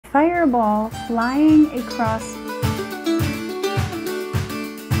fireball flying across.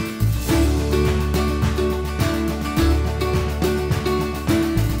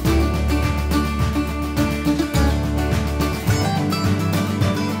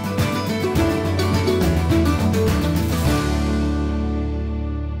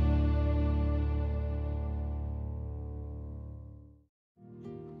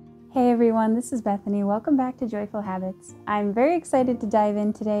 Hey everyone, this is Bethany. Welcome back to Joyful Habits. I'm very excited to dive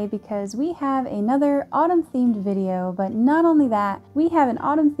in today because we have another autumn themed video, but not only that, we have an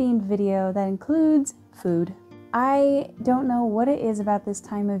autumn themed video that includes food. I don't know what it is about this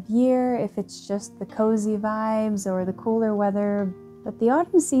time of year, if it's just the cozy vibes or the cooler weather, but the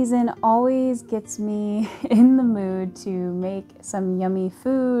autumn season always gets me in the mood to make some yummy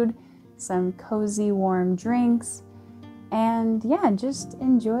food, some cozy warm drinks, and yeah, just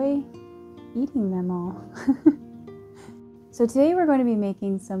enjoy eating them all. So today we're going to be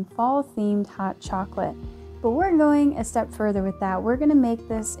making some fall themed hot chocolate, but we're going a step further with that. We're going to make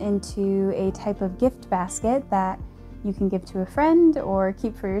this into a type of gift basket that you can give to a friend or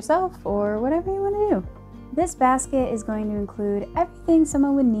keep for yourself or whatever you want to do. This basket is going to include everything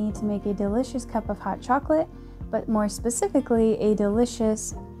someone would need to make a delicious cup of hot chocolate, but more specifically a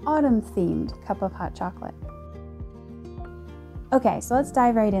delicious autumn themed cup of hot chocolate. Okay, so let's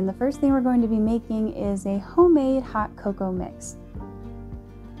dive right in. The first thing we're going to be making is a homemade hot cocoa mix.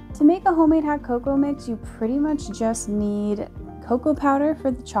 To make a homemade hot cocoa mix, you pretty much just need cocoa powder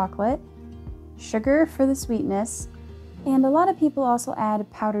for the chocolate, sugar for the sweetness, and a lot of people also add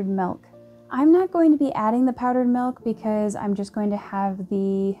powdered milk. I'm not going to be adding the powdered milk because I'm just going to have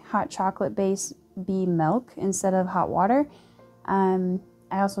the hot chocolate base be milk instead of hot water. I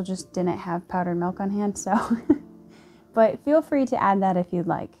also just didn't have powdered milk on hand, so but feel free to add that if you'd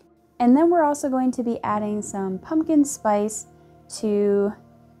like. And then we're also going to be adding some pumpkin spice to,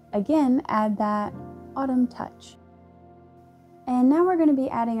 again, add that autumn touch. And now we're going to be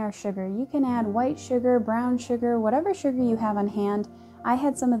adding our sugar. You can add white sugar, brown sugar, whatever sugar you have on hand. I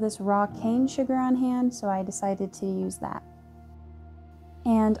had some of this raw cane sugar on hand, so I decided to use that.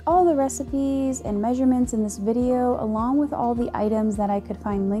 And all the recipes and measurements in this video, along with all the items that I could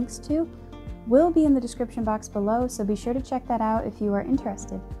find links to, will be in the description box below, so be sure to check that out if you are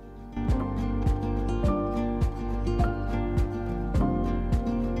interested.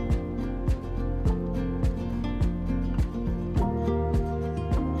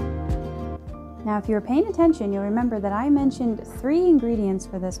 Now, if you were paying attention, you'll remember that I mentioned 3 ingredients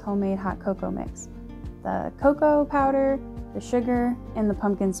for this homemade hot cocoa mix: the cocoa powder, the sugar, and the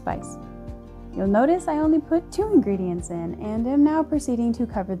pumpkin spice. You'll notice I only put 2 ingredients in and am now proceeding to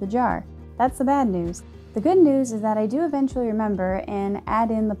cover the jar. That's the bad news. The good news is that I do eventually remember and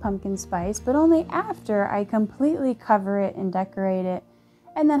add in the pumpkin spice, but only after I completely cover it and decorate it,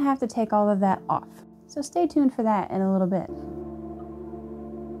 and then have to take all of that off. So stay tuned for that in a little bit.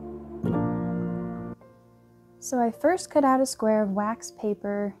 So I first cut out a square of wax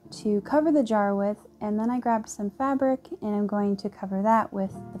paper to cover the jar with, and then I grabbed some fabric and I'm going to cover that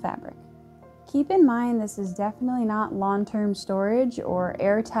with the fabric. Keep in mind, this is definitely not long-term storage or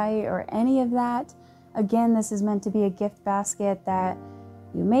airtight or any of that. Again, this is meant to be a gift basket that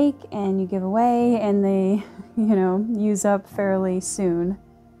you make and you give away and they, use up fairly soon.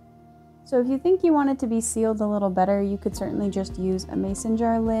 So if you think you want it to be sealed a little better, you could certainly just use a mason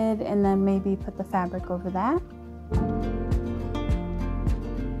jar lid and then maybe put the fabric over that.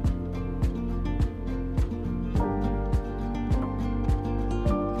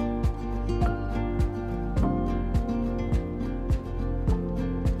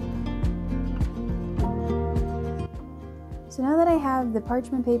 So now that I have the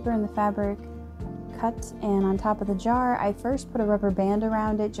parchment paper and the fabric cut and on top of the jar, I first put a rubber band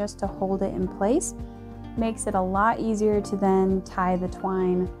around it just to hold it in place. Makes it a lot easier to then tie the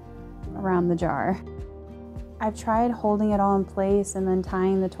twine around the jar. I've tried holding it all in place and then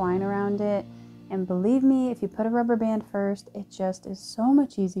tying the twine around it, and believe me, if you put a rubber band first, it just is so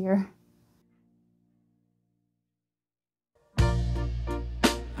much easier.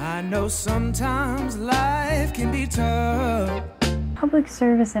 I know sometimes life can be tough. Public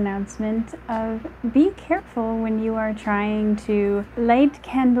service announcement of be careful when you are trying to light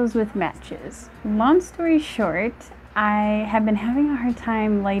candles with matches. Long story short, I have been having a hard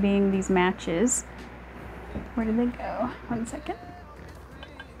time lighting these matches. Where did they go? One second.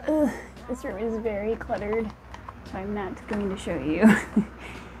 Ugh, this room is very cluttered, so I'm not going to show you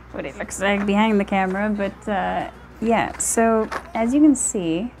what it looks like behind the camera, but yeah, so as you can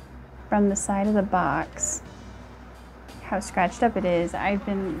see from the side of the box, how scratched up it is. I've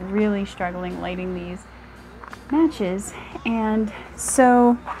been really struggling lighting these matches, and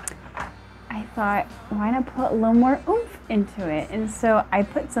so I thought, why not put a little more oomph into it? And so I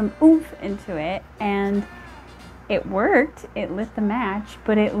put some oomph into it, and it worked. It lit the match,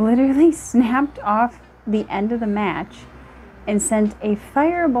 but it literally snapped off the end of the match and sent a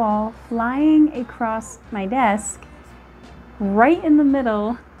fireball flying across my desk right in the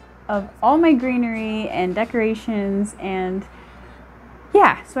middle of all my greenery and decorations. And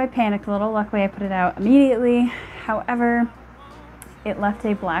yeah, so I panicked a little. Luckily I put it out immediately. However, it left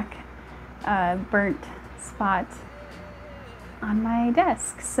a black burnt spot on my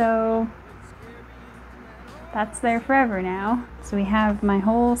desk, so that's there forever now. So we have my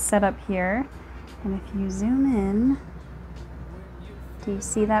whole setup here, and if you zoom in, do you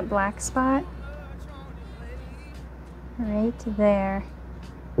see that black spot? Right there.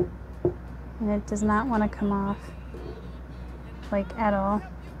 And it does not want to come off, like, at all.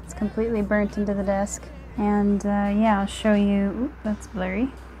 It's completely burnt into the desk. And yeah, I'll show you, oop, that's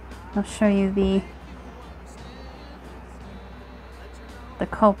blurry. I'll show you the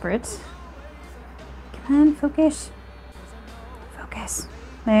culprit. Come on, focus. Focus.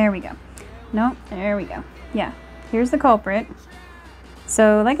 There we go. Nope, there we go. Yeah, here's the culprit.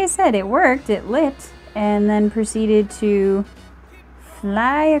 So like I said, it worked, it lit, and then proceeded to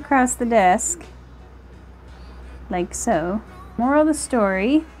fly across the desk, like so. Moral of the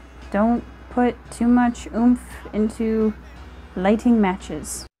story, don't put too much oomph into lighting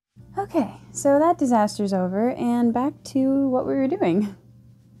matches. Okay, so that disaster's over, and back to what we were doing.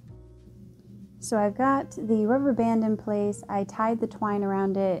 So I've got the rubber band in place, I tied the twine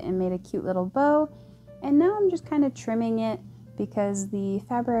around it and made a cute little bow, and now I'm just kind of trimming it because the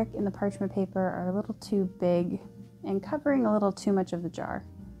fabric and the parchment paper are a little too big and covering a little too much of the jar.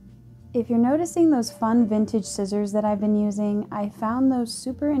 If you're noticing those fun vintage scissors that I've been using, I found those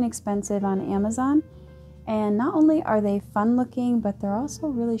super inexpensive on Amazon, and not only are they fun looking, but they're also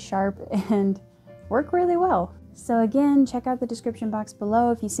really sharp and work really well. So again, check out the description box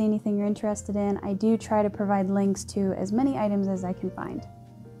below if you see anything you're interested in. I do try to provide links to as many items as I can find.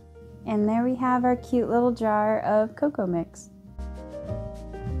 And there we have our cute little jar of cocoa mix.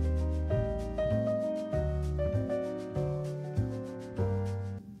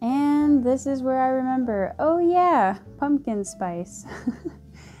 And this is where I remember, oh yeah, pumpkin spice.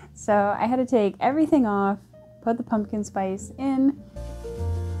 So I had to take everything off, put the pumpkin spice in.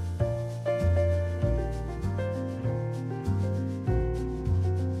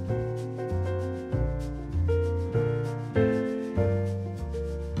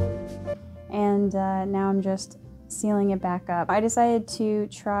 And now I'm just sealing it back up. I decided to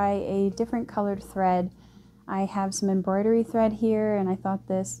try a different colored thread. I have some embroidery thread here, and I thought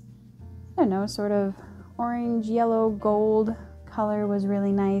this, I don't know, sort of orange, yellow, gold color was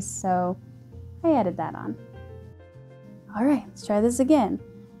really nice, so I added that on. All right, let's try this again.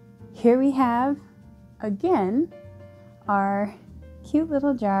 Here we have, again, our cute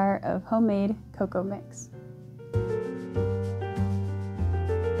little jar of homemade cocoa mix.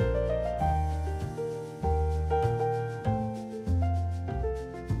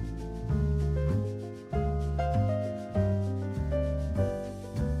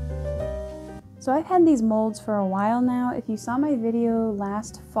 So I've had these molds for a while now. If you saw my video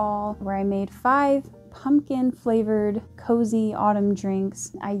last fall where I made 5 pumpkin flavored cozy autumn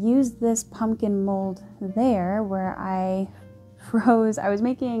drinks, I used this pumpkin mold there where I was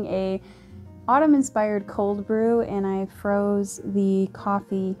making a autumn inspired cold brew, and I froze the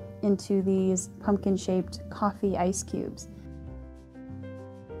coffee into these pumpkin shaped coffee ice cubes.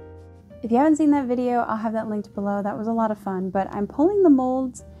 If you haven't seen that video, I'll have that linked below. That was a lot of fun, but I'm pulling the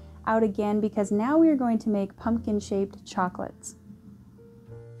molds out again because now we are going to make pumpkin shaped chocolates.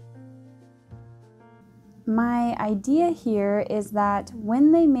 My idea here is that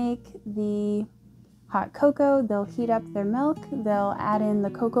when they make the hot cocoa, they'll heat up their milk, they'll add in the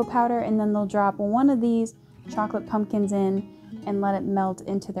cocoa powder, and then they'll drop one of these chocolate pumpkins in and let it melt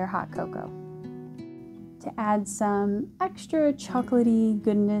into their hot cocoa to add some extra chocolatey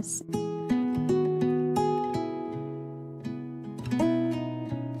goodness.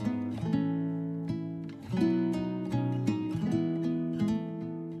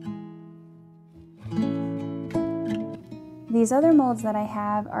 These other molds that I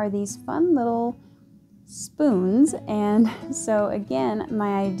have are these fun little spoons, and so again,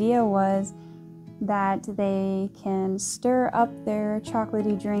 my idea was that they can stir up their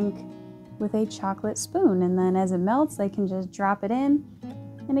chocolatey drink with a chocolate spoon, and then as it melts, they can just drop it in,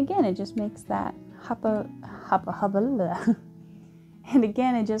 and again, it just makes that and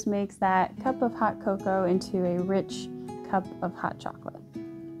again, it just makes that cup of hot cocoa into a rich cup of hot chocolate.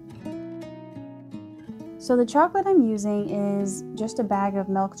 So the chocolate I'm using is just a bag of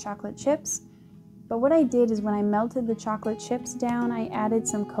milk chocolate chips, but what I did is when I melted the chocolate chips down, I added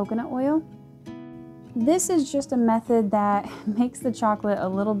some coconut oil. This is just a method that makes the chocolate a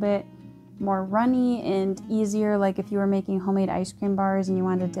little bit more runny and easier, like if you were making homemade ice cream bars and you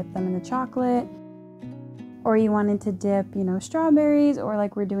wanted to dip them in the chocolate, or you wanted to dip, strawberries, or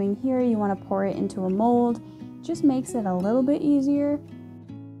like we're doing here, you want to pour it into a mold. Just makes it a little bit easier.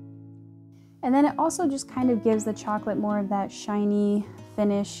 And then it also just kind of gives the chocolate more of that shiny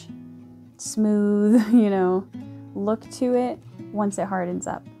finish, smooth, look to it once it hardens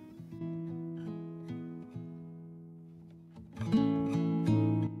up.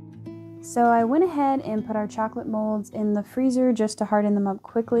 So I went ahead and put our chocolate molds in the freezer just to harden them up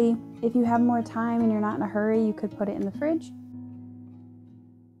quickly. If you have more time and you're not in a hurry, you could put it in the fridge.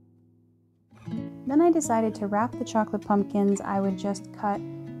 Then I decided to wrap the chocolate pumpkins. I would just cut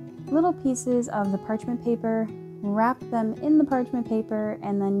little pieces of the parchment paper, wrap them in the parchment paper,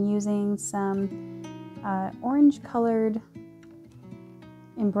 and then using some orange colored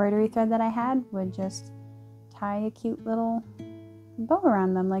embroidery thread that I had, would just tie a cute little bow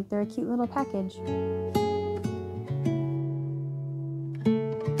around them like they're a cute little package.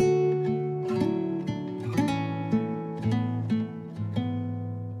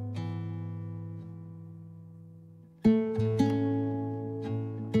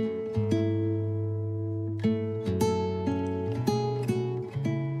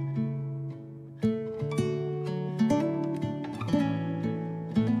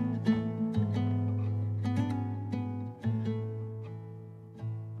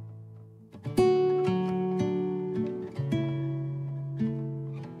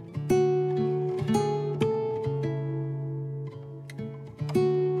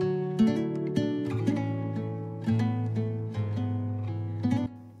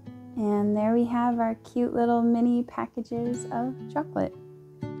 And there we have our cute little mini packages of chocolate.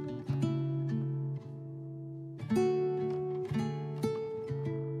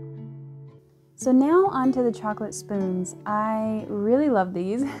 So now onto the chocolate spoons. I really love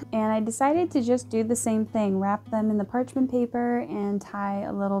these, and I decided to just do the same thing, wrap them in the parchment paper and tie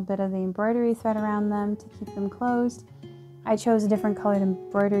a little bit of the embroidery thread around them to keep them closed. I chose a different colored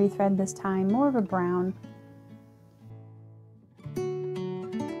embroidery thread this time, more of a brown.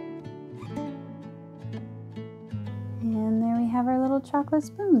 And there we have our little chocolate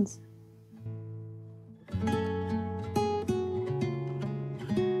spoons.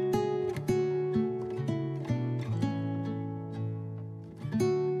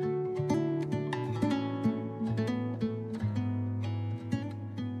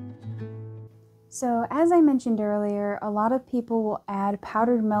 So as I mentioned earlier, a lot of people will add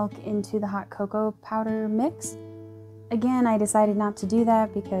powdered milk into the hot cocoa powder mix. Again, I decided not to do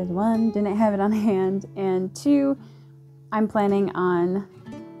that because 1, didn't have it on hand, and 2, I'm planning on,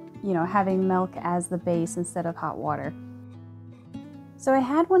 having milk as the base instead of hot water. So I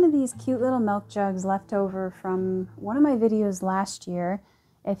had one of these cute little milk jugs left over from one of my videos last year.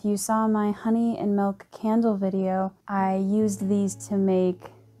 If you saw my honey and milk candle video, I used these to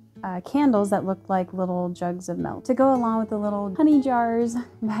make candles that looked like little jugs of milk to go along with the little honey jars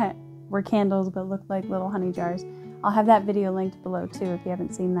that were candles but looked like little honey jars. I'll have that video linked below too if you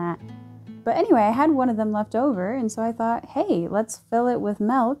haven't seen that. But anyway, I had one of them left over, and so I thought, hey, let's fill it with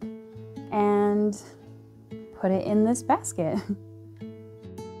milk and put it in this basket.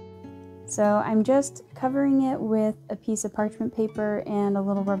 So I'm just covering it with a piece of parchment paper and a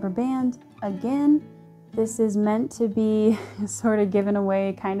little rubber band. Again, this is meant to be sort of given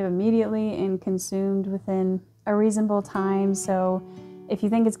away kind of immediately and consumed within a reasonable time. So if you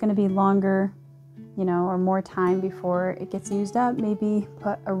think it's going to be longer, or more time before it gets used up, maybe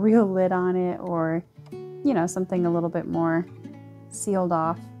put a real lid on it, or, something a little bit more sealed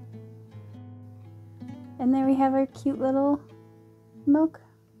off. And there we have our cute little milk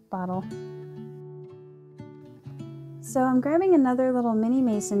bottle. So I'm grabbing another little mini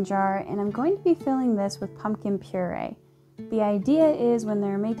mason jar, and I'm going to be filling this with pumpkin puree. The idea is when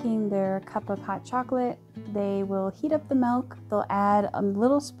they're making their cup of hot chocolate, they will heat up the milk, they'll add a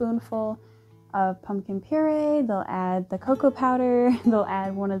little spoonful of pumpkin puree, they'll add the cocoa powder, they'll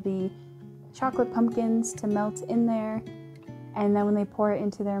add one of the chocolate pumpkins to melt in there, and then when they pour it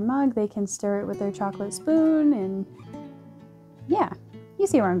into their mug, they can stir it with their chocolate spoon, and yeah, you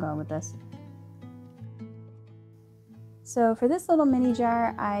see where I'm going with this. So for this little mini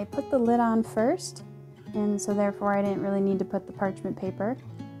jar, I put the lid on first, and so therefore I didn't really need to put the parchment paper.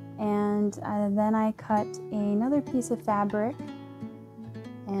 And then I cut another piece of fabric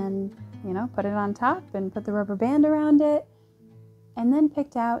and put it on top and put the rubber band around it. and then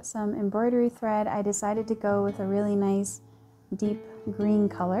picked out some embroidery thread. I decided to go with a really nice deep green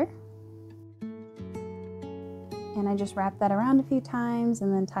color. And I just wrapped that around a few times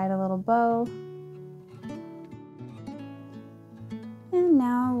and then tied a little bow. And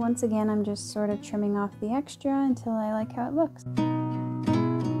now, once again, I'm just sort of trimming off the extra until I like how it looks.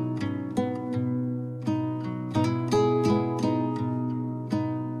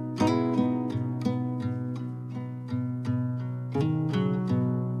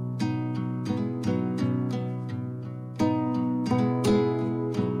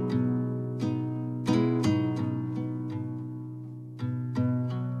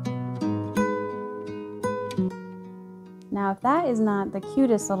 Now, if that is not the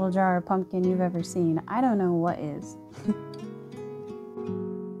cutest little jar of pumpkin you've ever seen, I don't know what is.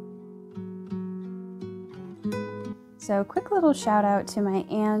 So, quick little shout out to my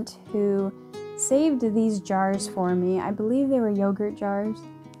aunt who saved these jars for me. I believe they were yogurt jars,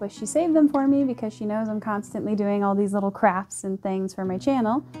 but she saved them for me because she knows I'm constantly doing all these little crafts and things for my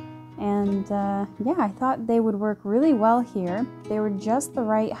channel. And yeah, I thought they would work really well here. They were just the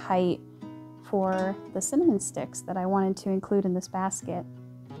right height for the cinnamon sticks that I wanted to include in this basket.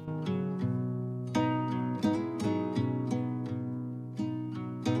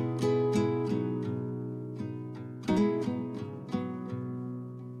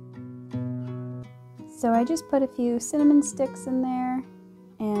 So I just put a few cinnamon sticks in there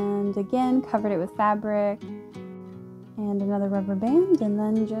and again covered it with fabric and another rubber band and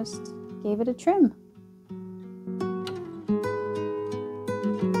then just gave it a trim.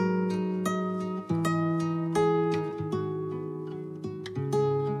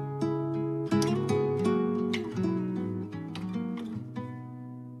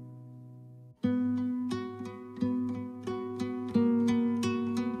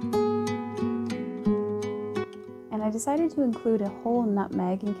 And I decided to include a whole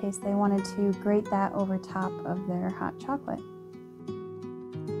nutmeg in case they wanted to grate that over top of their hot chocolate.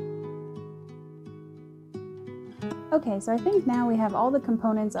 Okay, so I think now we have all the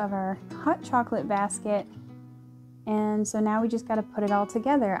components of our hot chocolate basket, and so now we just got to put it all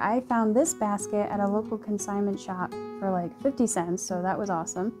together. I found this basket at a local consignment shop for like 50 cents, so that was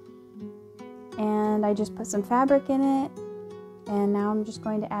awesome. And I just put some fabric in it, and now I'm just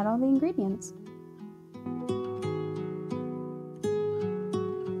going to add all the ingredients.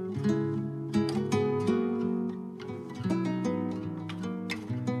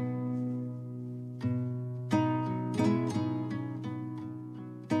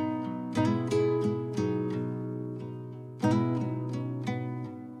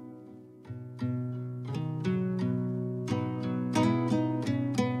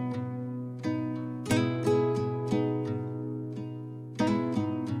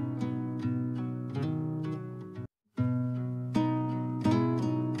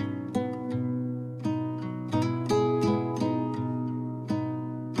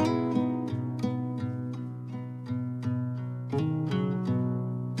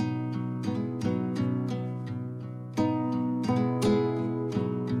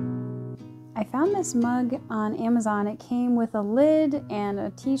 I found this mug on Amazon. It came with a lid and a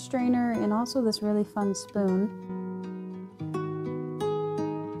tea strainer and also this really fun spoon.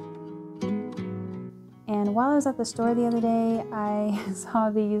 And while I was at the store the other day, I saw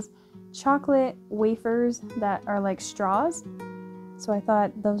these chocolate wafers that are like straws. So I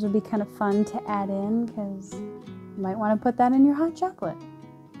thought those would be kind of fun to add in because you might want to put that in your hot chocolate.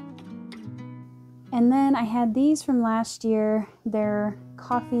 And then I had these from last year. They're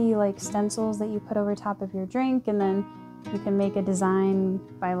coffee like stencils that you put over top of your drink, and then you can make a design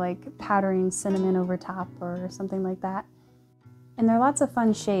by like powdering cinnamon over top or something like that. And there are lots of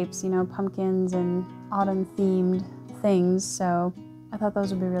fun shapes, you know, pumpkins and autumn themed things, so I thought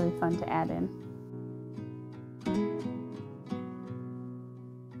those would be really fun to add in.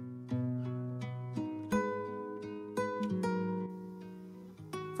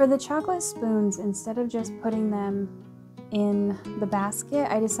 For the chocolate spoons, instead of just putting them in the basket,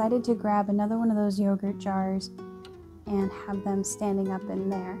 I decided to grab another one of those yogurt jars and have them standing up in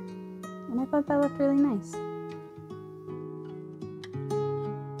there. And I thought that looked really nice.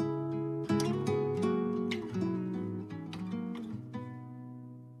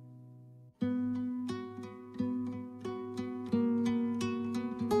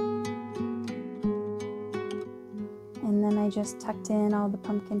 And then I just tucked in all the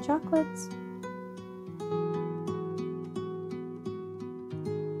pumpkin chocolates.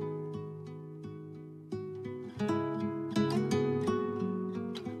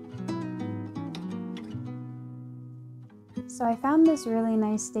 So I found this really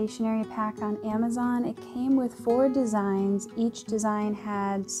nice stationery pack on Amazon. It came with 4 designs. Each design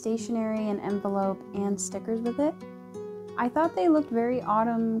had stationery, an envelope, and stickers with it. I thought they looked very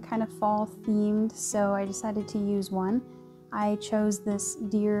autumn, kind of fall themed, so I decided to use one. I chose this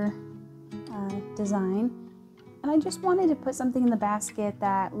deer design, and I just wanted to put something in the basket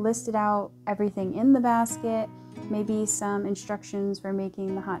that listed out everything in the basket, maybe some instructions for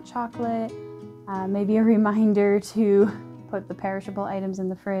making the hot chocolate, maybe a reminder to put the perishable items in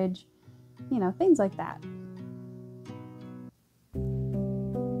the fridge, you know, things like that.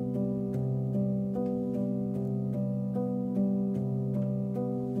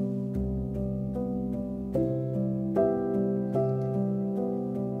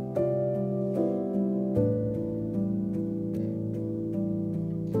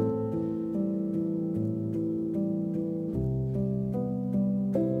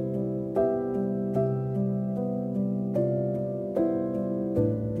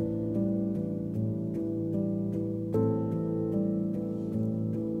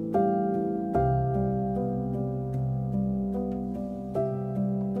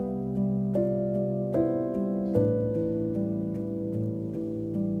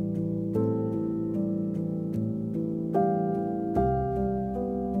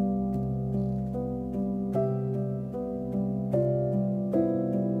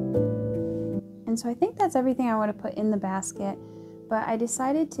 And so I think that's everything I want to put in the basket, but I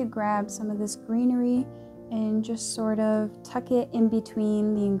decided to grab some of this greenery and just sort of tuck it in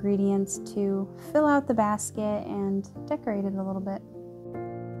between the ingredients to fill out the basket and decorate it a little bit.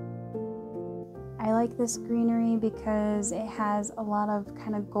 I like this greenery because it has a lot of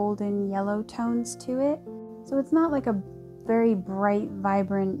kind of golden yellow tones to it. So it's not like a very bright,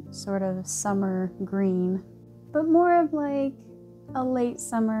 vibrant sort of summer green, but more of like a late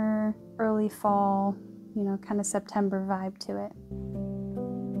summer, early fall, you know, kind of September vibe to it.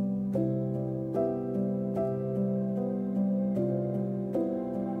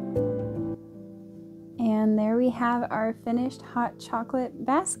 And there we have our finished hot chocolate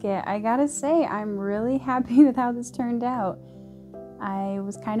basket. I gotta say, I'm really happy with how this turned out. I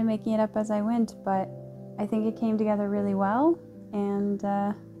was kind of making it up as I went, but I think it came together really well, and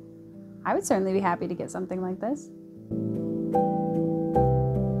I would certainly be happy to get something like this.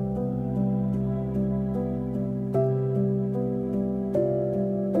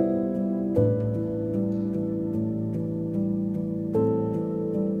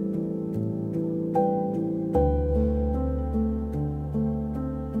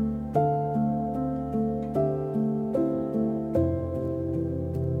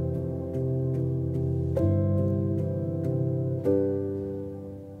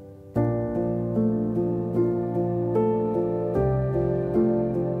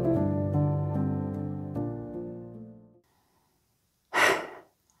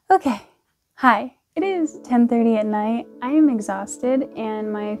 Okay, hi. It is 10:30 at night. I am exhausted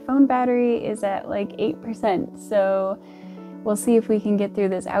and my phone battery is at like 8%, so we'll see if we can get through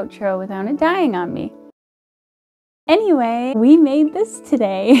this outro without it dying on me. Anyway, we made this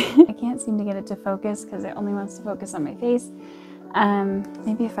today. I can't seem to get it to focus because it only wants to focus on my face.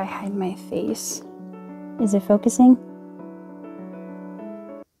 Maybe if I hide my face. Is it focusing?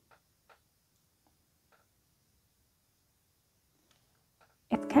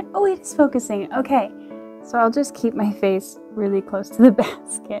 Oh, it is focusing. Okay, so I'll just keep my face really close to the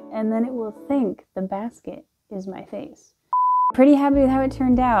basket and then it will think the basket is my face. Pretty happy with how it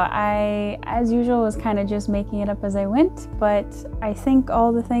turned out. I, as usual, was kind of just making it up as I went, but I think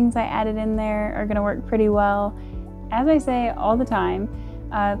all the things I added in there are gonna work pretty well. As I say all the time,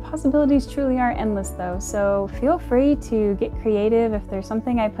 possibilities truly are endless though, so feel free to get creative. If there's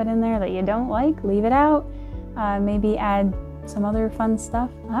something I put in there that you don't like, leave it out. Maybe add some other fun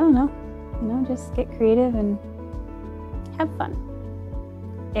stuff. I don't know. You know, just get creative and have fun.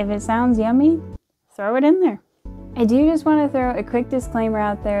 If it sounds yummy, throw it in there. I do just want to throw a quick disclaimer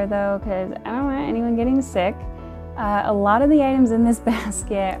out there though, because I don't want anyone getting sick. A lot of the items in this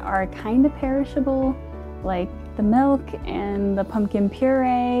basket are kind of perishable, like the milk and the pumpkin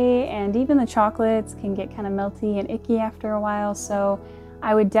puree, and even the chocolates can get kind of melty and icky after a while. So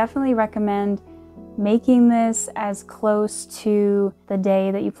I would definitely recommend making this as close to the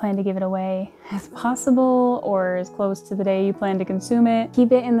day that you plan to give it away as possible, or as close to the day you plan to consume it.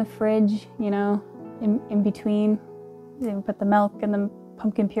 Keep it in the fridge, you know, in between. You know, put the milk and the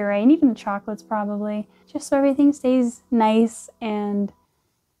pumpkin puree and even the chocolates probably, just so everything stays nice and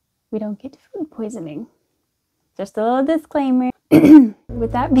we don't get food poisoning. Just a little disclaimer.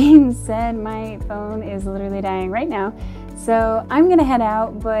 With that being said, my phone is literally dying right now. So I'm gonna head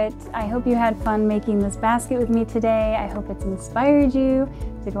out, but I hope you had fun making this basket with me today. I hope it's inspired you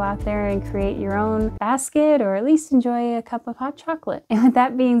to go out there and create your own basket, or at least enjoy a cup of hot chocolate. And with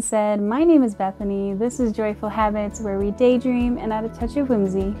that being said, my name is Bethany. This is Joyful Habits, where we daydream and add a touch of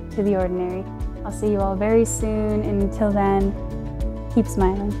whimsy to the ordinary. I'll see you all very soon, and until then, keep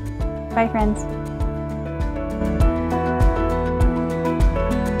smiling. Bye, friends.